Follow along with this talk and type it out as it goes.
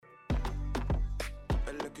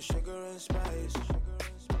at sugar and spice. I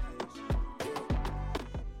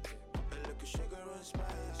look at sugar and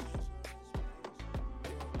spice.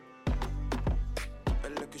 I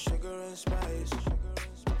look at sugar and spice.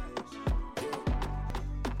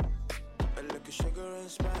 I look at sugar and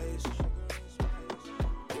spice.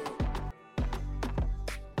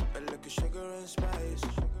 I look at sugar and spice.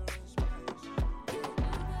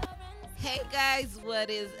 Hey guys, what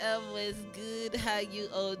is up? What's good? How you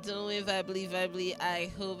all doing? Vibely.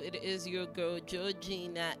 I hope it is your girl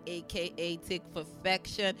Georgina, aka Tick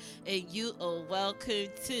Perfection, and you are welcome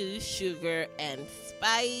to Sugar and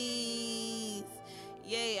Spice.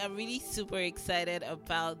 Yay, I'm really super excited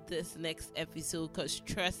about this next episode because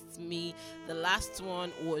trust me, the last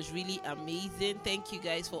one was really amazing. Thank you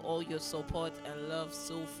guys for all your support and love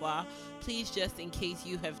so far. Please, just in case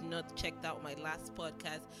you have not checked out my last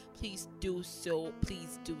podcast, please do so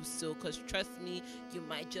because trust me, you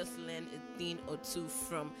might just learn a thing or two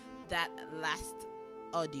from that last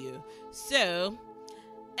audio. So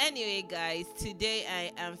anyway, guys, today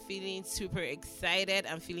I am feeling super excited.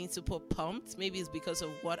 I'm feeling super pumped. Maybe it's because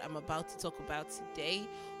of what I'm about to talk about today,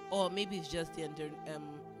 or maybe it's just the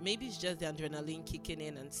adrenaline kicking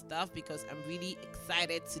in and stuff, because I'm really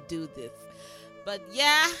excited to do this. But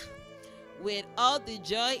yeah, with all the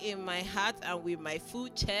joy in my heart and with my full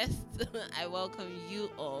chest, I welcome you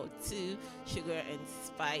all to Sugar and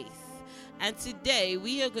Spice. And today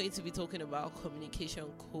we are going to be talking about communication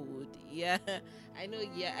code. I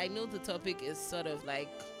know the topic is sort of like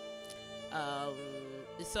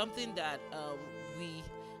it's something that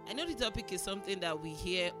the topic is something that we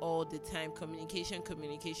hear all the time. Communication. The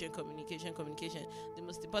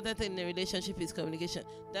most important thing in a relationship is communication.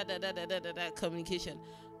 Communication.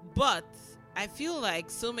 But I feel like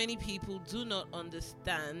so many people do not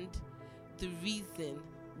understand the reason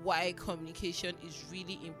why communication is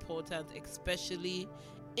really important, especially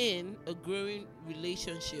in a growing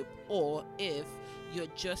relationship, or if you're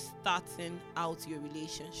just starting out your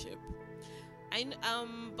relationship.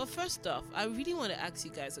 But first off, I really want to ask you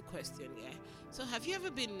guys a question. So have you ever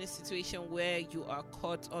been in a situation where you are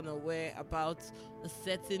caught unaware about a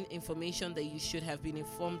certain information that you should have been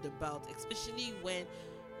informed about, especially when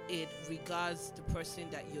it regards the person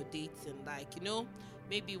that you're dating? Like,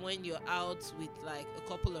 maybe when you're out with like a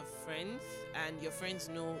couple of friends and your friends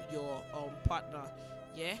know your partner,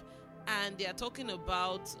 and they are talking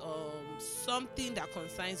about something that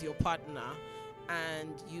concerns your partner,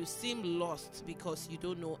 and you seem lost because you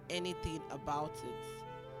don't know anything about it,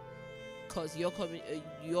 because your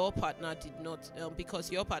partner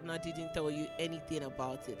didn't tell you anything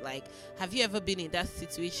about it. Like, have you ever been in that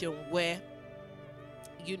situation where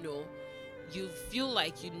you feel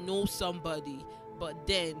like you know somebody, but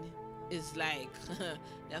then it's like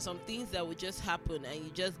there are some things that will just happen and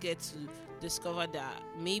you just get to discover that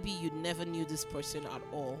maybe you never knew this person at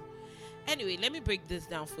all. Anyway, let me break this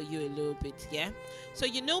down for you a little bit. So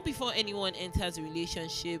before anyone enters a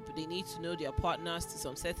relationship, they need to know their partners to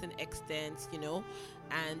some certain extent,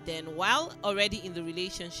 and then while already in the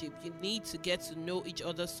relationship, you need to get to know each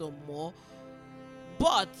other some more.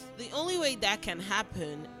 But the only way that can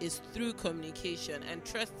happen is through communication. And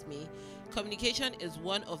trust me, communication is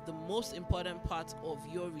one of the most important parts of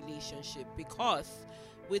your relationship, because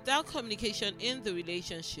without communication in the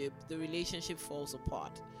relationship falls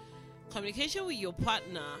apart. Communication with your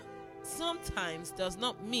partner sometimes does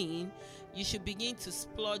not mean you should begin to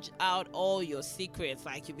splurge out all your secrets,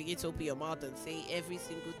 like you begin to open your mouth and say every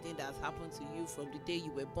single thing that's happened to you from the day you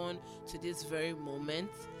were born to this very moment.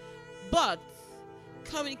 But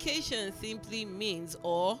communication simply means,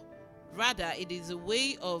 or rather, it is a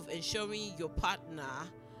way of ensuring your partner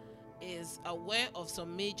is aware of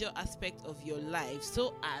some major aspect of your life,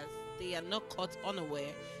 so as they are not caught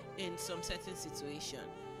unaware in some certain situation.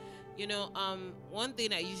 One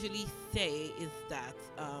thing I usually say is that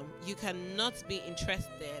you cannot be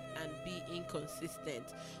interested and be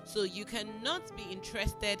inconsistent. So you cannot be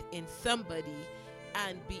interested in somebody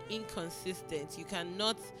and be inconsistent. You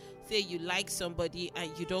cannot say you like somebody and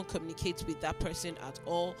you don't communicate with that person at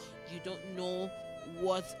all. You don't know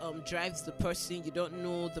what drives the person. You don't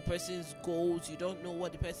know the person's goals. You don't know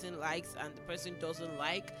what the person likes and the person doesn't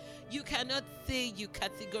like. You cannot say you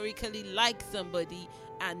categorically like somebody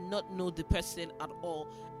and not know the person at all.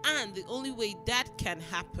 And the only way that can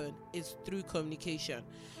happen is through communication.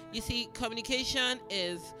 You see, communication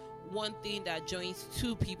is one thing that joins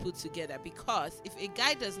two people together, because if a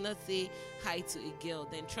guy does not say hi to a girl,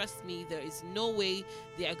 then trust me, there is no way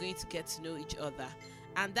they are going to get to know each other.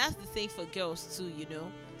 And that's the same for girls too.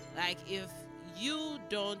 Like, if you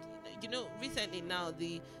don't, recently now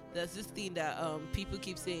the there's this thing that people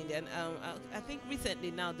keep saying, and I think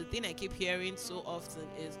recently now the thing I keep hearing so often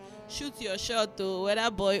is shoot your shot. Though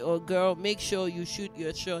whether boy or girl, make sure you shoot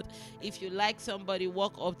your shot. If you like somebody,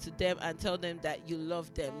 walk up to them and tell them that you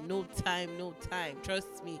love them. No time, no time.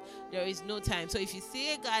 Trust me, there is no time. So if you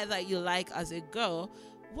see a guy that you like as a girl,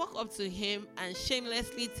 walk up to him and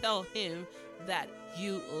shamelessly tell him that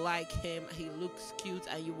you like him, he looks cute,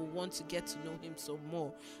 and you will want to get to know him some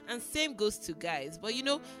more. And same goes to guys. But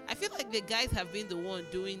I feel like the guys have been the one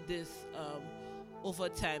doing this over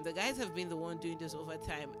time. The guys have been the one doing this over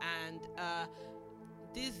time, and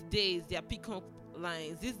these days their pickup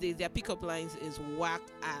lines is whack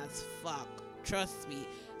as fuck. Trust me,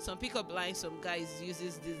 some pickup lines some guys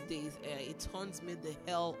uses these days, it turns me the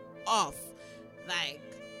hell off. Like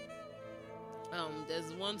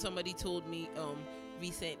there's one somebody told me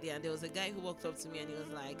recently, and there was a guy who walked up to me and he was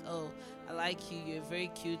like, "Oh, I like you. You're a very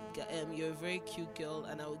cute. You're a very cute girl,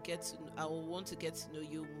 and I will want to get to know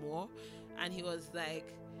you more." And he was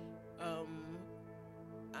like,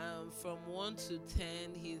 "From 1 to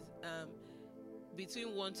 10, he's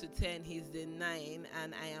between 1 to 10, he's the 9,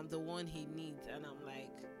 and I am the one he needs." And I'm like,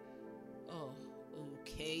 "Oh,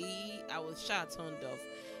 okay." I was turned off.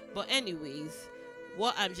 But anyways,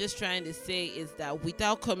 what I'm just trying to say is that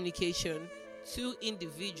without communication, two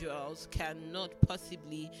individuals cannot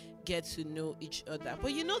possibly get to know each other.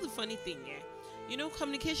 But the funny thing,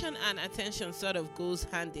 communication and attention sort of goes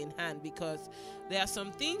hand in hand, because there are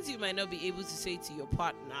some things you might not be able to say to your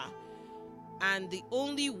partner, and the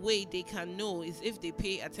only way they can know is if they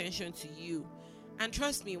pay attention to you. And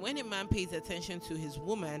trust me, when a man pays attention to his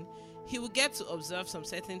woman, he will get to observe some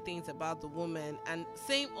certain things about the woman, and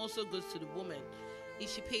same also goes to the woman.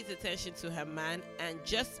 If she pays attention to her man, and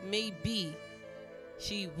just maybe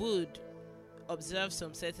she would observe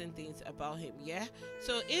some certain things about him.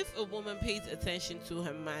 So if a woman pays attention to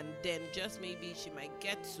her man, then just maybe she might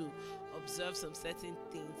get to observe some certain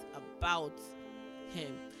things about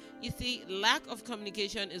him. You see, lack of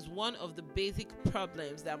communication is one of the basic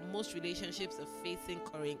problems that most relationships are facing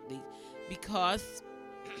currently, because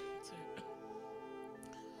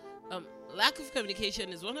lack of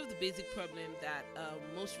communication is one of the basic problems that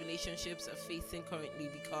most relationships are facing currently,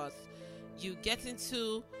 because you get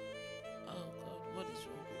into what is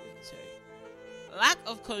wrong with me? Sorry. Lack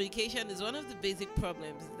of communication is one of the basic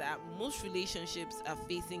problems that most relationships are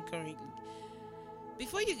facing currently.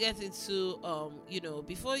 Before you get into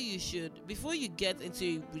before you get into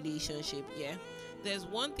a relationship, there's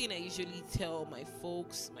one thing I usually tell my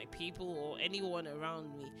folks, my people, or anyone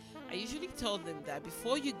around me. I usually tell them that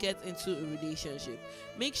before you get into a relationship,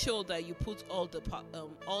 make sure that you put all the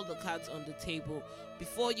cards on the table.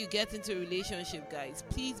 Before you get into a relationship, guys,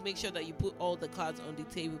 please make sure that you put all the cards on the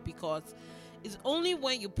table, because it's only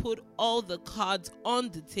when you put all the cards on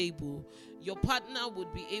the table, your partner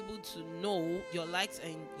would be able to know your likes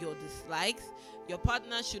and your dislikes. Your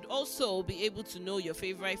partner should also be able to know your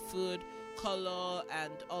favorite food, color,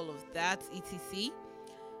 and all of that, etc.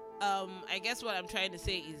 I guess what I'm trying to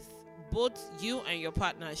say is both you and your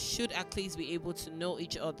partner should at least be able to know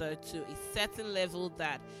each other to a certain level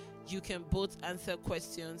that you can both answer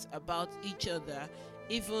questions about each other,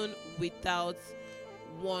 even without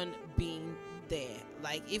one being there.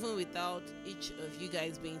 Like, even without each of you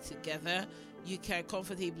guys being together, you can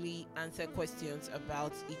comfortably answer questions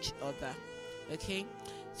about each other. Okay,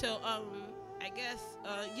 so I guess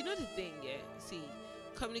the thing, see,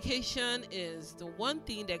 communication is the one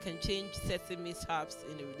thing that can change certain mishaps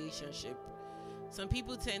in a relationship. Some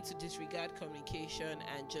people tend to disregard communication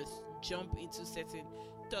and just jump into certain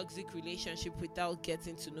toxic relationship without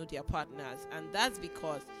getting to know their partners, and that's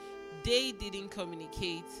because they didn't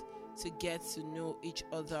communicate to get to know each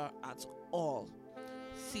other at all.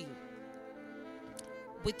 See,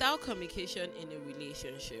 without communication in a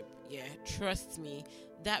relationship, trust me,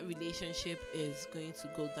 that relationship is going to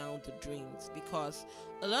go down the drains, because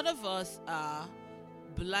a lot of us are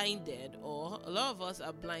blinded, or a lot of us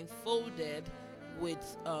are blindfolded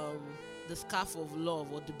with the scarf of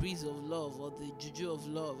love, or the breeze of love, or the juju of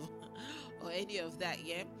love, or any of that.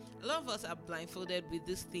 A lot of us are blindfolded with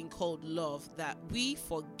this thing called love, that we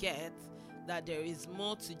forget that there is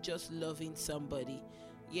more to just loving somebody.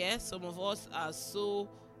 Some of us are so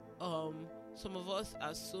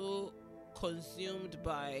consumed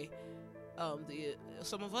by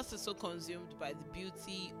the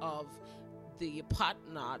beauty of the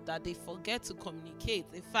partner that they forget to communicate.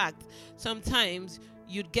 In fact, sometimes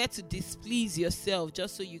you'd get to displease yourself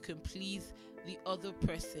just so you can please the other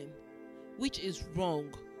person, which is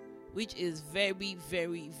wrong, which is very,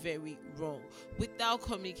 very, very wrong. Without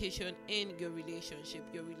communication in your relationship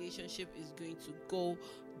is going to go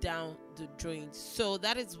down the drain. So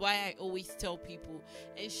that is why I always tell people,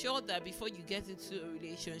 ensure that before you get into a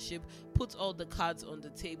relationship, put all the cards on the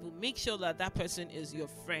table. Make sure that that person is your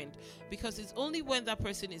friend, because it's only when that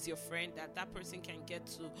person is your friend that that person can get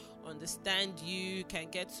to understand you, can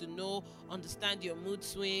get to understand your mood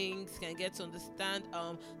swings, can get to understand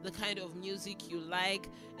the kind of music you like.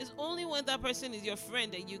 It's only when that person is your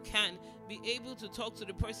friend that you can be able to talk to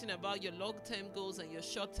the person about your long-term goals and your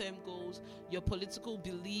short-term goals, your political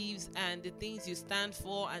beliefs and the things you stand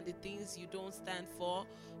for and the things you don't stand for.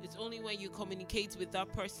 It's only when you communicate with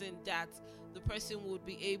that person that the person would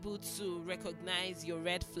be able to recognize your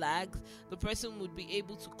red flags. The person would be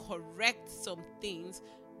able to correct some things,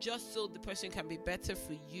 just so the person can be better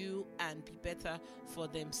for you and be better for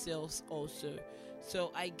themselves also.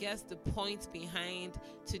 So I guess the point behind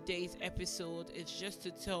today's episode is just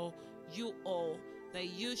to tell you all that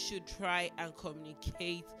you should try and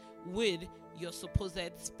communicate with your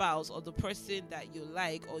supposed spouse or the person that you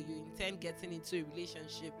like or you intend getting into a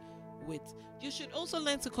relationship with. You should also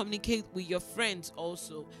learn to communicate with your friends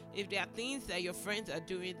also. If there are things that your friends are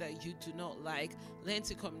doing that you do not like, learn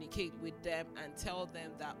to communicate with them and tell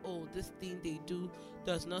them that, oh, this thing they do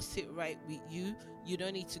does not sit right with you. You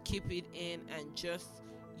don't need to keep it in and just,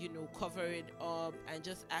 cover it up and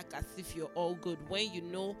just act as if you're all good, when you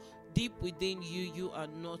know deep within you, you are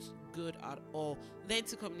not good at all. Learn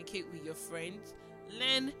to communicate with your friends.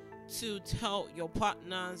 Learn to tell your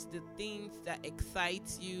partners the things that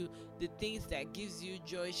excite you, the things that gives you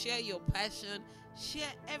joy. Share your passion, share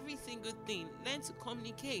every single thing. Learn to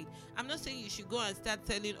communicate. I'm not saying you should go and start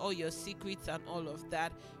telling all your secrets and all of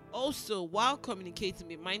that. Also, while communicating,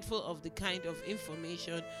 be mindful of the kind of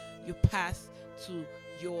information you pass to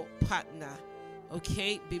your partner.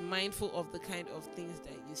 Okay, be mindful of the kind of things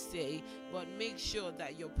that you say, but make sure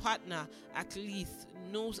that your partner at least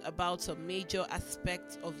knows about a major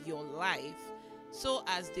aspect of your life, so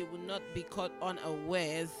as they will not be caught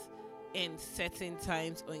unawares in certain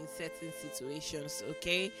times or in certain situations.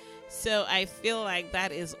 Okay, so I feel like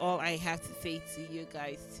that is all I have to say to you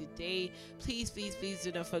guys today. Please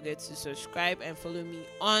do not forget to subscribe and follow me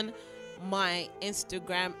on my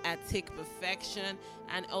Instagram at Take Perfection,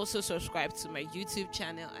 and also subscribe to my YouTube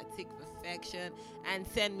channel at Take Perfection, and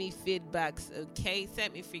send me feedbacks. Okay,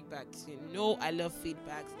 send me feedbacks. I love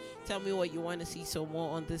feedbacks. Tell me what you want to see some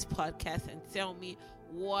more on this podcast, and tell me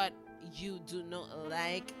what you do not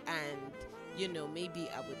like, and maybe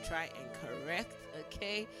I would try and correct.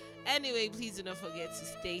 Okay, anyway, please do not forget to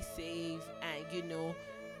stay safe and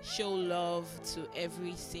show love to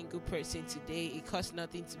every single person today. It costs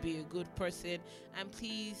nothing to be a good person, and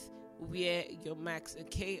please wear your mask.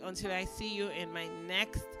 Okay, until I see you in my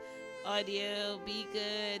next audio, be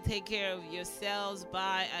good, take care of yourselves.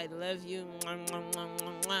 Bye, I love you.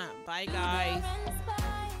 Bye, guys.